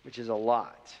 which is a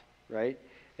lot, right?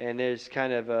 And there's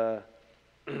kind of a,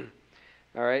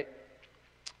 all right?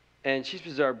 And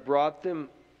Sheshbazzar brought them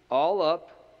all up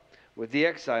with the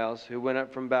exiles who went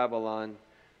up from Babylon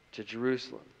to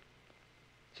Jerusalem.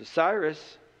 So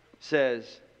Cyrus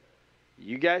says,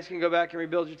 you guys can go back and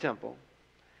rebuild your temple.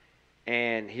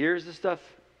 And here's the stuff,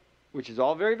 which is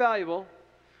all very valuable,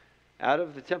 out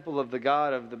of the temple of the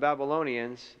god of the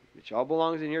Babylonians, which all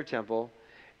belongs in your temple.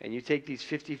 And you take these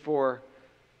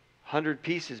 5,400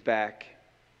 pieces back,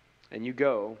 and you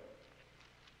go.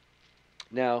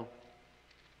 Now,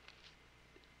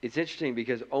 it's interesting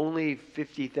because only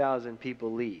 50,000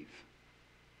 people leave.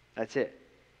 That's it.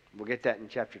 We'll get that in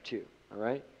chapter 2, all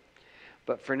right?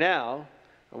 But for now,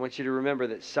 I want you to remember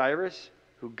that Cyrus,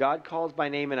 who God calls by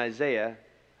name in Isaiah,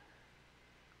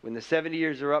 when the 70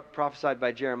 years are up, prophesied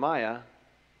by Jeremiah,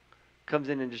 comes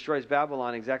in and destroys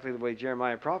Babylon exactly the way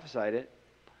Jeremiah prophesied it.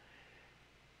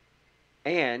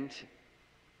 And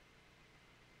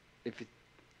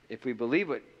if we believe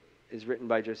what is written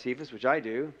by Josephus, which I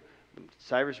do,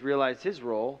 Cyrus realized his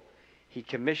role. He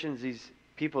commissions these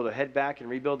people to head back and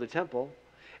rebuild the temple.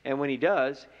 And when he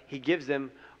does, he gives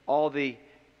them all the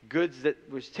goods that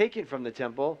was taken from the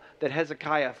temple that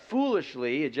Hezekiah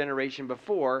foolishly, a generation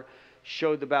before,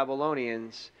 showed the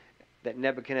Babylonians that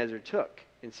Nebuchadnezzar took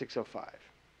in 605.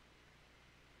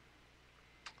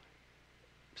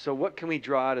 So what can we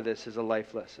draw out of this as a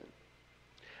life lesson?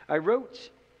 I wrote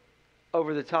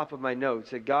over the top of my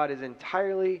notes that God is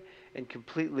entirely and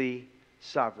completely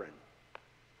sovereign.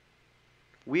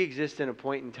 We exist in a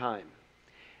point in time,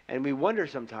 and we wonder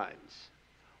sometimes,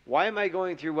 why am I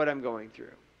going through what I'm going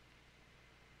through?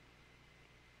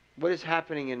 What is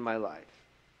happening in my life?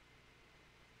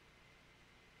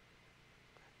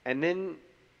 And then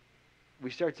we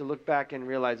start to look back and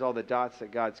realize all the dots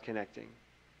that God's connecting.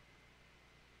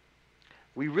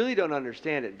 We really don't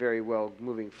understand it very well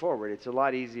moving forward. It's a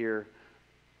lot easier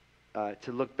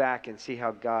to look back and see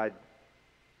how God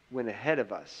went ahead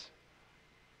of us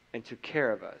and took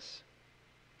care of us.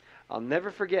 I'll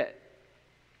never forget,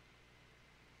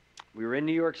 we were in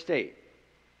New York State,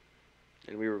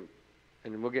 and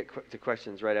we'll get to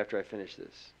questions right after I finish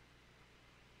this.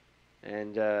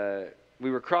 And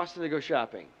we were crossing to go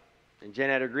shopping, and Jen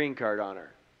had her green card on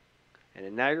her. And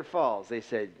in Niagara Falls, they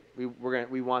said, we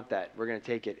want that. We're going to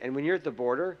take it. And when you're at the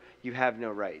border, you have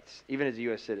no rights. Even as a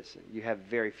U.S. citizen, you have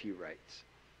very few rights.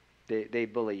 They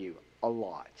bully you a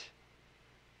lot.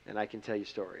 And I can tell you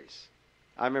stories.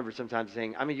 I remember sometimes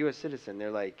saying, I'm a U.S. citizen.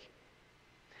 They're like...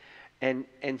 And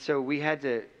so we had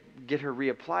to get her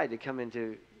reapplied to come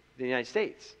into the United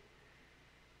States.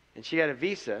 And she got a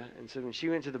visa. And so when she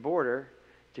went to the border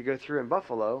to go through in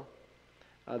Buffalo,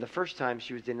 the first time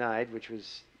she was denied, which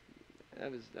was...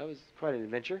 That was quite an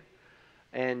adventure,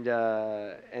 and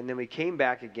then we came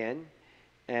back again,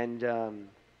 and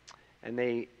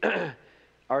they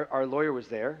our lawyer was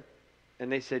there, and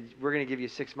they said, we're going to give you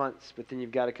 6 months, but then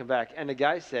you've got to come back. And the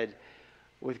guy said,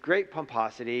 with great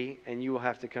pomposity, and you will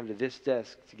have to come to this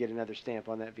desk to get another stamp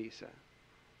on that visa.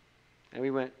 And we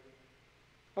went,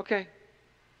 okay.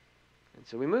 And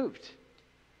so we moved.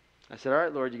 I said, all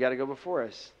right, Lord, you got to go before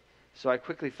us. So I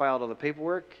quickly filed all the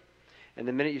paperwork. And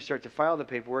the minute you start to file the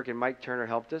paperwork, and Mike Turner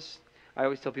helped us. I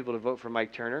always tell people to vote for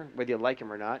Mike Turner, whether you like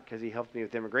him or not, because he helped me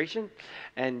with immigration.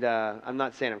 And I'm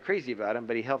not saying I'm crazy about him,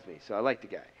 but he helped me, so I like the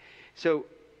guy. So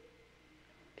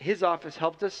his office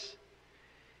helped us,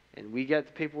 and we got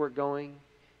the paperwork going,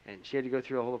 and she had to go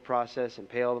through a whole process and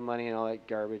pay all the money and all that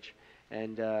garbage.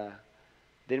 And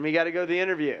then we got to go to the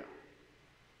interview.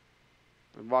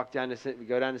 We go down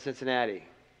to Cincinnati.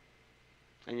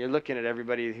 And you're looking at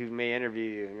everybody who may interview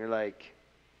you, and you're like,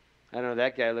 I don't know,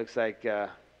 that guy looks like, I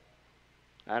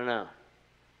don't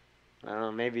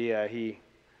know, maybe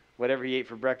whatever he ate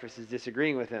for breakfast is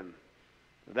disagreeing with him.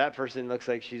 That person looks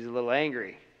like she's a little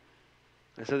angry.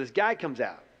 And so this guy comes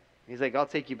out. He's like, I'll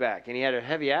take you back. And he had a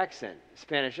heavy accent, a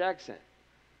Spanish accent.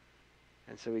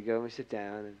 And so we go and we sit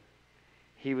down, and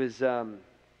he was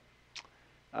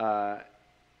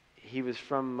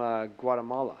from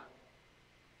Guatemala.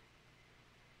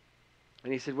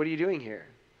 And he said, what are you doing here?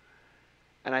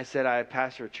 And I said, I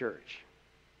pastor a church.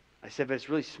 I said, but it's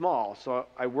really small, so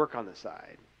I work on the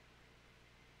side.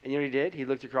 And you know what he did? He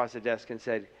looked across the desk and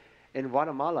said, in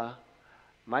Guatemala,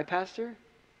 my pastor,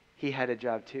 he had a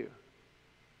job too.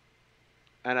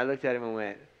 And I looked at him and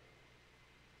went,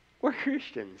 we're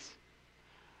Christians.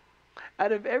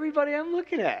 Out of everybody I'm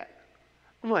looking at,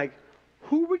 I'm like,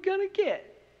 who are we going to get?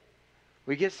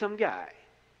 We get some guy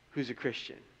who's a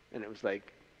Christian. And it was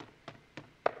like,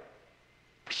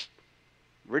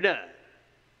 we're done.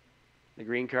 The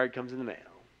green card comes in the mail,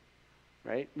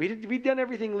 right? We'd done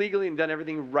everything legally and done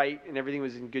everything right, and everything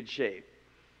was in good shape.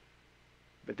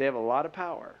 But they have a lot of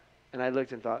power. And I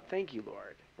looked and thought, thank you,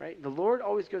 Lord, right? The Lord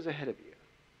always goes ahead of you.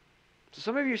 So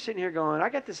some of you are sitting here going, I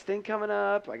got this thing coming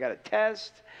up. I got a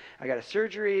test. I got a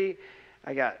surgery.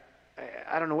 I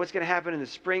don't know what's going to happen in the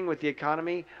spring with the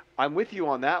economy. I'm with you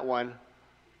on that one.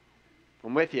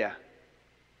 I'm with you.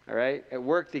 All right? At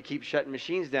work, they keep shutting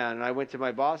machines down. And I went to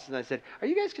my boss and I said, are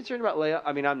you guys concerned about layoffs?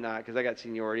 I mean, I'm not, because I got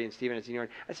seniority and Stephen had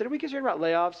seniority. I said, are we concerned about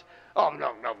layoffs? Oh,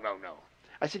 no.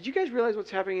 I said, you guys realize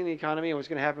what's happening in the economy and what's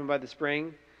going to happen by the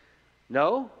spring?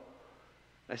 No?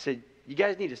 I said, you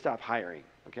guys need to stop hiring,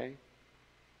 okay?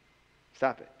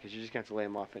 Stop it, because you're just going to have to lay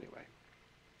them off anyway.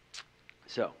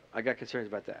 So, I got concerns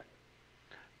about that.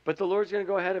 But the Lord's going to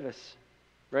go ahead of us,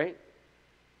 right?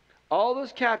 All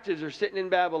those captives are sitting in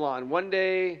Babylon. One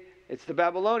day it's the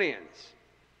Babylonians.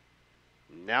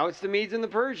 Now it's the Medes and the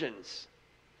Persians.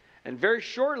 And very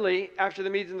shortly after the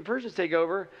Medes and the Persians take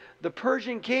over, the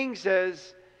Persian king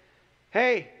says,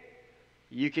 hey,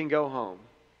 you can go home.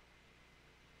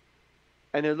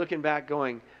 And they're looking back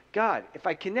going, God, if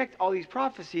I connect all these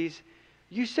prophecies,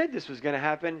 you said this was going to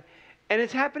happen, and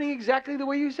it's happening exactly the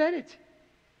way you said it.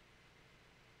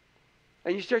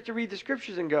 And you start to read the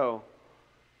scriptures and go,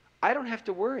 I don't have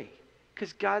to worry,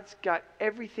 because God's got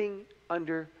everything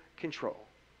under control.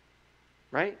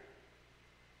 Right?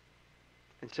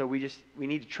 And so we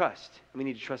need to trust. We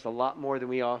need to trust a lot more than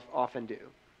we often do.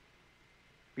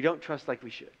 We don't trust like we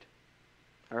should.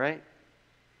 All right?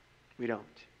 We don't.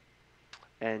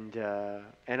 And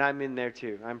I'm in there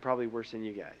too. I'm probably worse than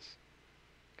you guys.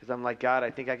 Because I'm like, God, I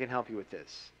think I can help you with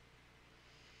this.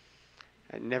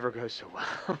 It never goes so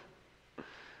well.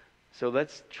 So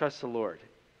let's trust the Lord.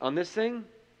 On this thing,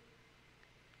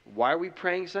 why are we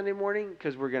praying Sunday morning?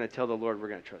 Because we're going to tell the Lord we're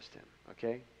going to trust Him.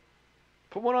 Okay?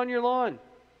 Put one on your lawn.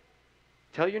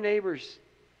 Tell your neighbors.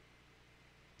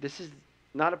 This is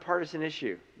not a partisan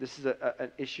issue. This is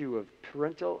an issue of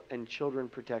parental and children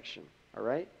protection. All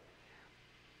right?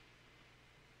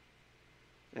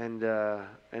 And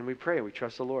we pray. We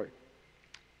trust the Lord.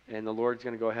 And the Lord's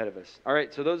going to go ahead of us. All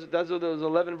right, so those are those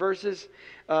 11 verses.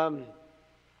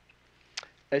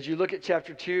 As you look at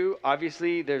chapter 2,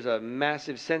 obviously there's a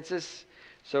massive census.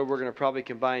 So we're going to probably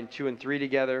combine 2 and 3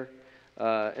 together.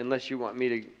 Unless you want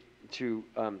me to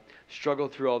struggle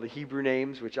through all the Hebrew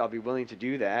names, which I'll be willing to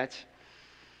do that.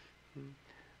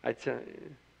 I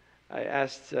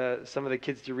asked some of the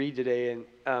kids to read today,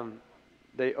 and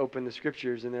they opened the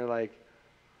scriptures, and they're like,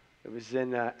 it was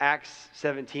in Acts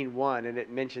 17:1, and it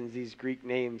mentions these Greek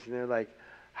names, and they're like,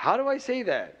 how do I say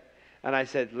that? And I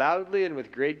said, loudly and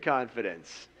with great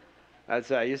confidence. That's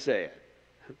how you say it.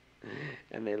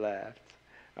 And they laughed.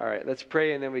 All right, let's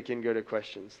pray and then we can go to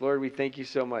questions. Lord, we thank you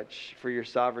so much for your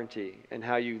sovereignty and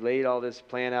how you laid all this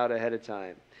plan out ahead of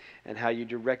time and how you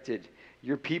directed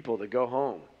your people to go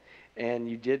home. And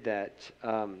you did that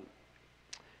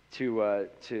to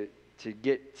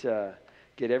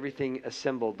get everything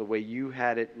assembled the way you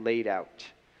had it laid out.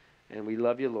 And we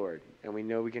love you, Lord, and we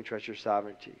know we can trust your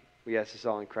sovereignty. We ask this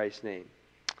all in Christ's name.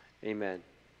 Amen.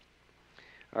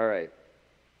 All right.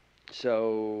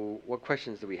 So what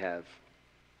questions do we have?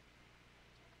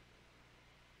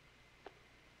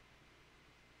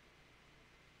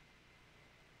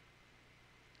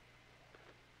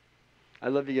 I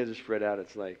love you guys are spread out.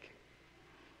 It's like,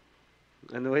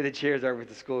 and the way the chairs are with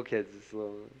the school kids, it's a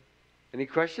little. Any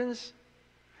questions?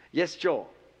 Yes, Joel.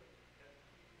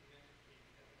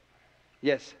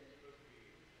 Yes.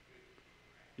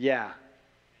 Yeah.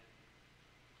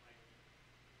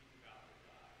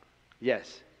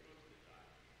 Yes.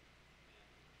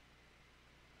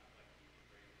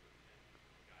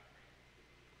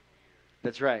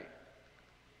 That's right.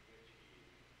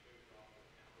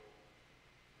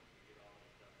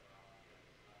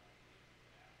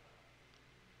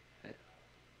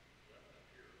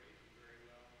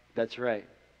 That's right.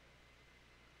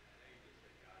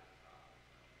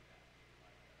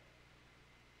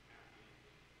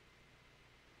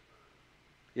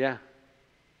 Yeah.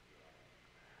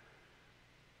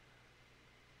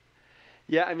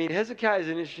 Yeah, I mean, Hezekiah is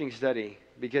an interesting study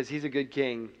because he's a good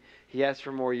king. He asks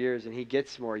for more years and he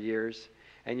gets more years.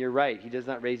 And you're right, he does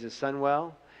not raise his son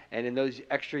well. And in those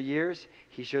extra years,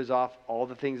 he shows off all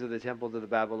the things of the temple to the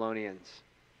Babylonians.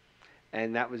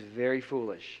 And that was very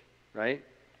foolish, right?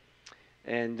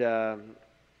 And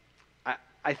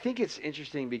I think it's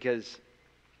interesting because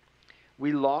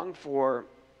we long for,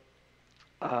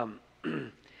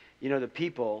 the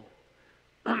people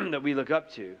that we look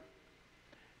up to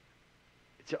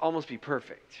almost be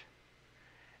perfect.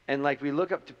 And like we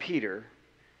look up to Peter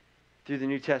through the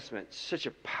New Testament, such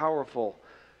a powerful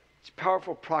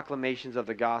proclamations of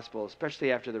the gospel,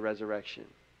 especially after the resurrection.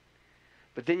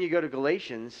 But then you go to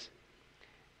Galatians,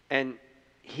 and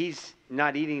he's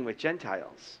not eating with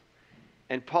Gentiles.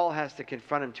 And Paul has to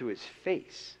confront him to his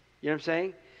face. You know what I'm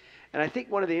saying? And I think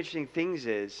one of the interesting things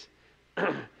is,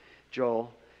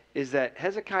 Joel, is that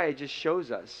Hezekiah just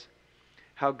shows us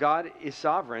how God is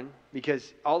sovereign,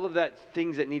 because all of that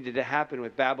things that needed to happen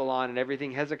with Babylon and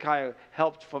everything, Hezekiah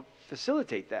helped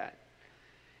facilitate that.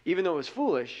 Even though it was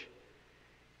foolish,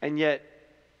 and yet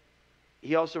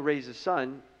he also raised a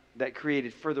son that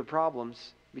created further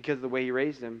problems because of the way he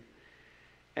raised him.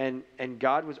 And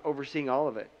God was overseeing all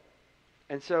of it.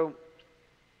 And so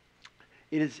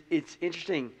it's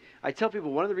interesting. I tell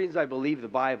people one of the reasons I believe the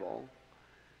Bible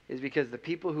is because the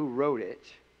people who wrote it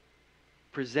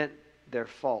present their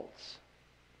faults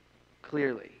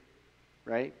clearly,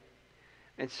 right?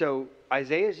 And so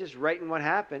Isaiah's just writing what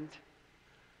happened.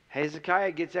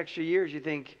 Hezekiah gets extra years. You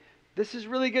think, this is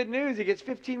really good news. He gets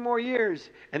 15 more years.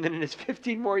 And then in his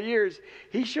 15 more years,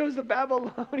 he shows the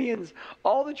Babylonians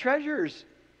all the treasures.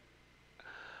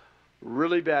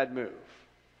 Really bad move,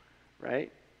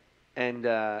 right? And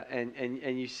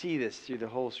you see this through the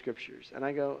whole scriptures. And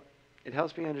I go, it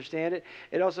helps me understand it.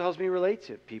 It also helps me relate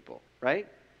to people, right?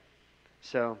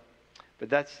 So, but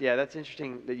that's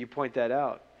interesting that you point that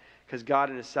out. Because God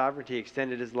in his sovereignty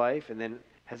extended his life, and then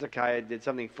Hezekiah did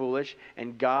something foolish.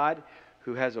 And God,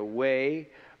 who has a way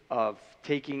of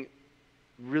taking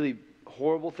really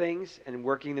horrible things and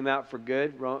working them out for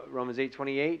good, Romans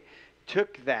 8:28,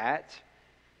 took that,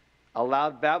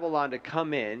 allowed Babylon to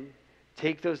come in,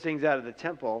 take those things out of the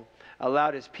temple,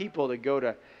 allowed his people to go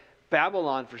to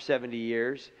Babylon for 70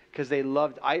 years because they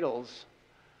loved idols.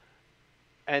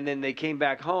 And then they came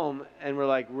back home and were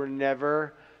like, we're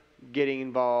never getting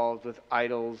involved with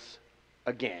idols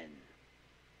again.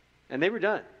 And they were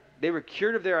done. They were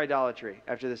cured of their idolatry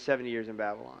after the 70 years in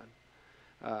Babylon.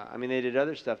 They did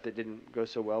other stuff that didn't go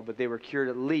so well, but they were cured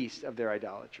at least of their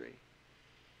idolatry.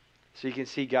 So you can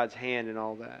see God's hand in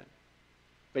all that.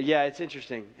 But yeah, it's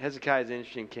interesting. Hezekiah is an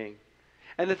interesting king.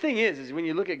 And the thing is when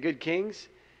you look at good kings,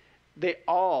 they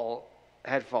all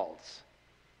had faults,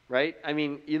 right? I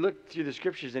mean, you look through the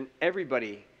scriptures and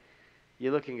everybody,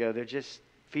 you look and go, they're just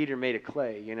feet are made of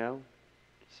clay, you know?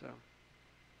 So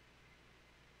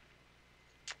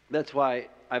that's why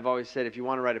I've always said if you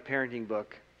want to write a parenting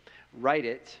book, write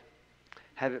it,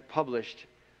 have it published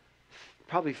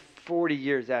probably 40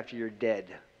 years after you're dead,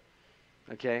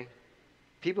 okay?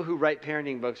 People who write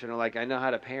parenting books and are like, I know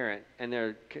how to parent, and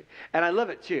I love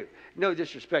it too. No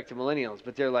disrespect to millennials,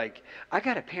 but they're like, I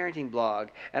got a parenting blog,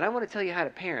 and I want to tell you how to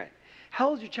parent. How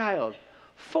old's your child?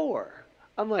 4.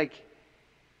 I'm like,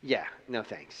 yeah, no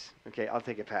thanks. Okay, I'll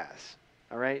take a pass.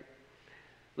 All right?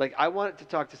 Like, I want to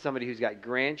talk to somebody who's got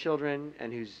grandchildren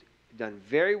and who's done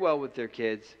very well with their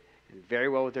kids and very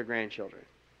well with their grandchildren,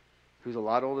 who's a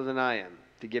lot older than I am,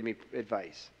 to give me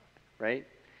advice, right?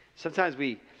 Sometimes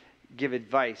we give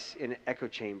advice in an echo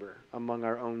chamber among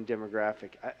our own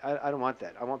demographic. I don't want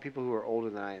that. I want people who are older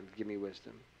than I am to give me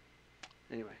wisdom.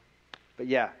 Anyway, but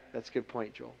yeah, that's a good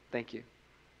point, Joel. Thank you.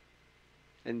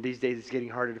 And these days it's getting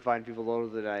harder to find people older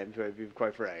than I am, to be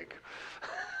quite frank.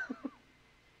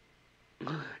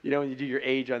 You know, when you do your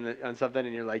age on something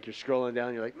and you're scrolling down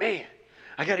and you're like, man,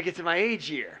 I got to get to my age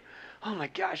year. Oh my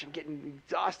gosh, I'm getting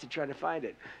exhausted trying to find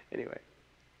it. Anyway,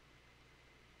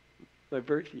 my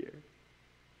birth year.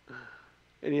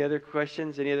 Any other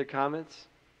questions? Any other comments?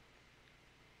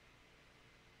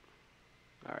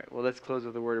 All right, well, let's close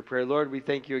with a word of prayer. Lord, we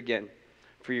thank you again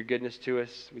for your goodness to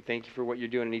us. We thank you for what you're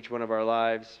doing in each one of our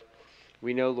lives.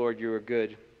 We know, Lord, you are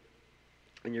good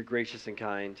and you're gracious and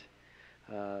kind.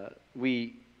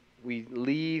 We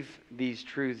leave these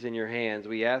truths in your hands.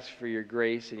 We ask for your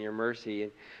grace and your mercy,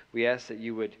 and we ask that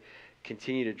you would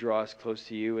continue to draw us close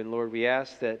to you. And Lord, we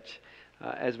ask that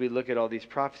as we look at all these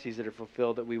prophecies that are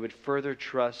fulfilled, that we would further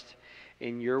trust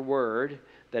in your word,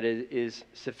 that it is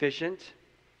sufficient,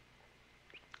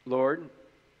 Lord,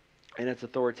 and it's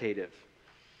authoritative.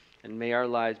 And may our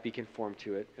lives be conformed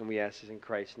to it. And we ask this in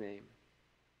Christ's name.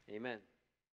 Amen.